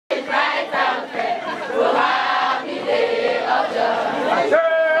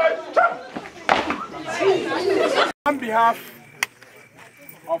behalf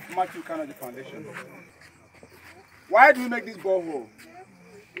of Matthew Kennedy Foundation, why do you make this borehole?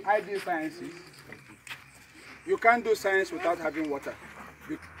 I do sciences. You can't do science without having water.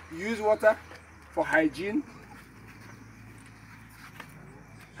 You use water for hygiene.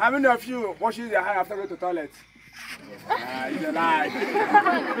 How many of you washes their hands after going to the toilet? It's a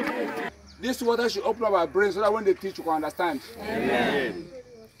lie. This water should open up our brains so that when they teach, you can understand. Amen.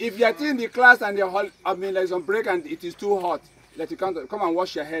 If you are in the class and there's on break and it is too hot, that you can't come and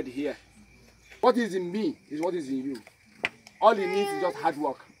wash your head here. What is in me is what is in you. All it needs is just hard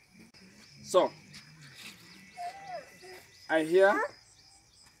work. So, I hear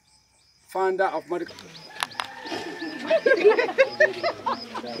founder of medical.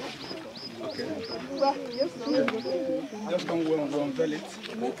 Okay. Just come we'll unveil it.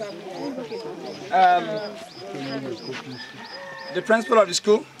 The principal of the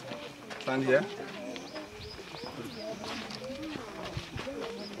school, stand here.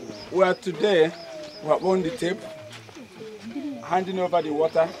 We are today, we have won the tape, handing over the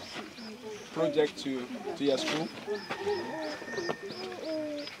water project to your school.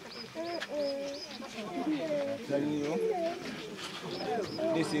 Telling you,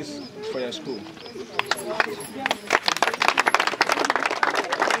 this is for your school.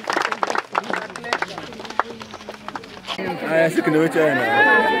 I think no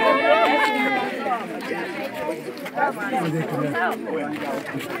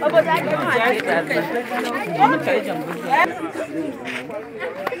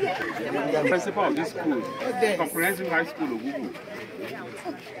Principal of this school, Comprehensive High School Ogugu.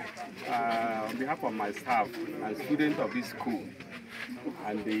 On behalf of my staff and students of this school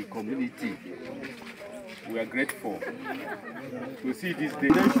and the community, we are grateful to see this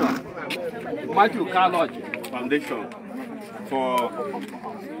donation, Matthew Kennedy Foundation, for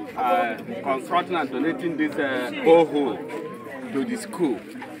constructing and donating this borehole to the school.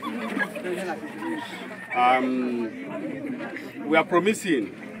 We are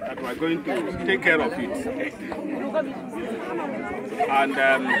promising that we are going to take care of it. And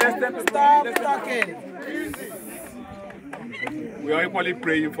stop talking. We are equally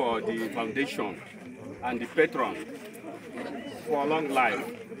praying for the foundation and the patron for long life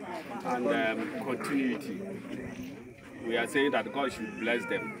and continuity. We are saying that God should bless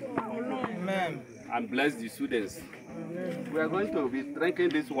them. Amen. And bless the students. We are going to be drinking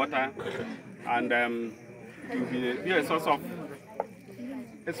this water, and it will be a source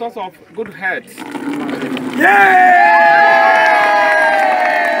of good health. Yeah!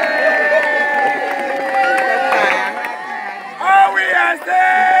 Oh, we are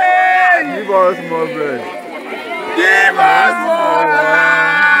saying, give us more bread. Give us more bread.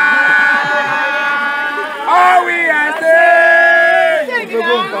 Oh, we are saying, give us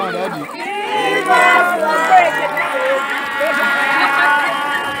more bread.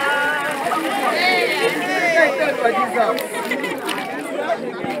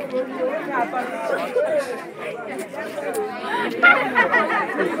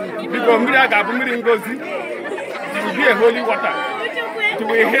 Because it will be a holy water. It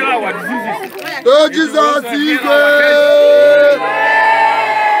will heal our diseases. Oh, Jesus is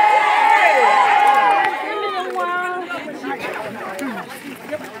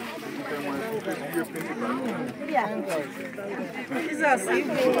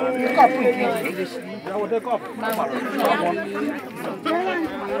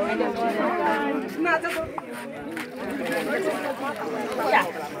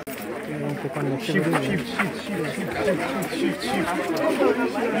Shift.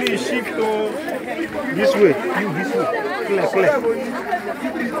 Please shift this way. You this way. Clear.